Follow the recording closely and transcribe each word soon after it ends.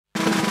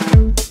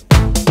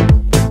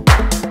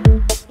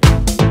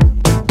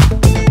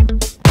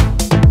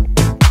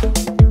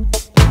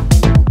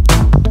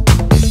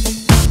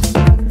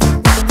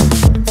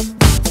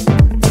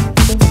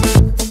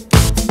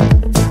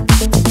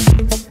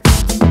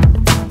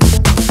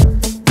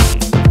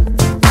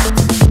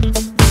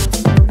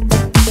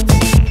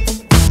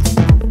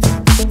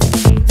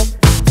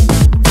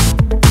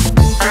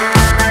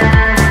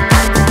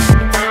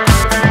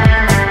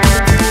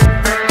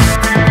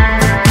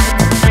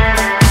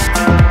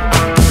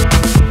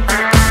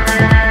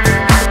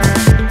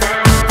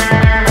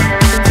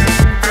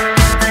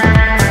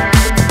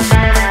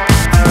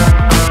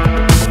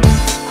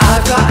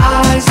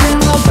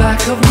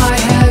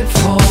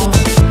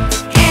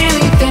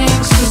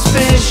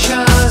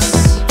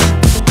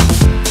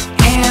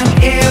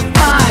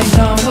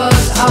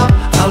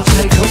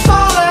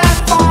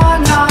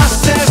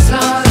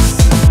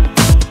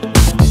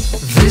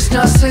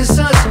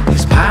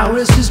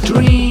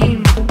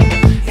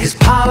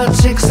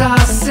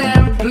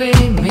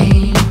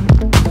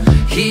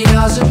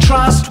doesn't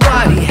trust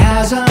what he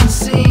hasn't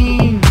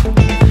seen.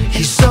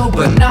 He's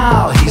sober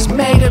now, he's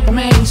made it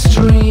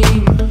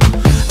mainstream.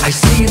 I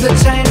see the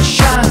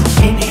tension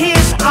in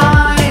his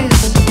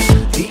eyes,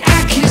 the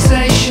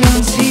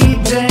accusations he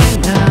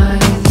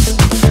denies.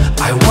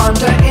 I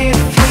wonder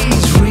if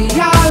he's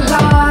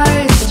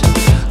realized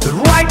that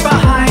right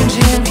behind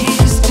him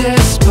he's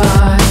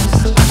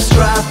despised. I'm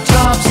strapped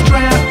up,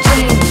 strapped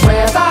in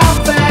with a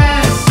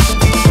vest,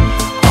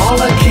 all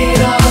a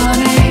kid of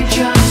an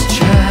agent's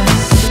chest.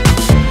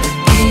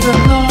 Even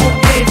though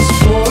it's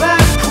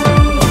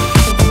bulletproof,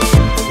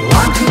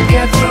 one could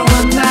get through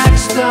and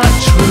that's the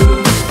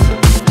truth.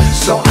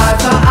 So I've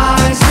got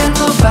eyes in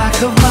the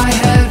back of my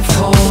head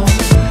for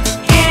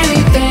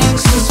anything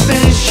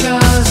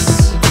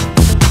suspicious.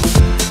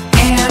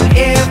 And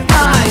if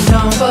my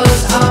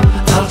number's up,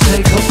 I'll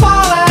take a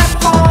bullet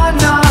for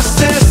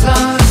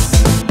Narcissus.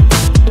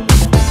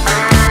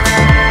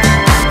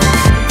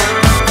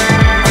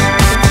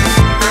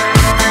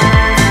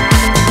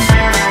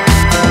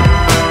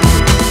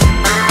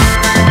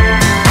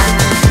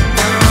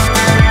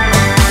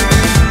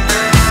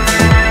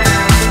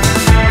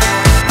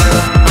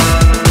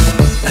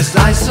 As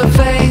I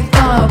survey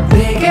the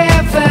big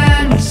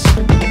events,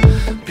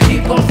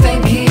 people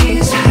think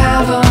he's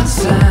heaven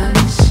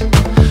sent.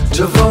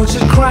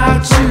 Devoted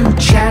crowd to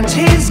chant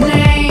his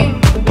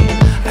name.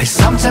 I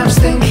sometimes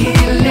think he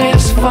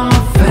lives for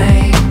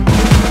fame.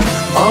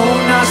 Oh,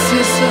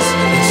 Narcissus,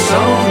 it's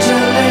so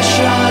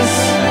delicious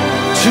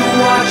to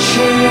watch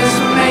his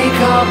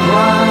makeup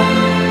run.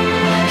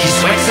 He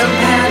sweats and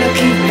panic,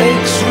 he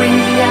fakes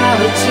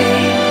reality.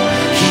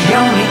 He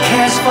only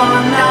cares for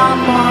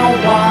number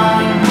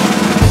one.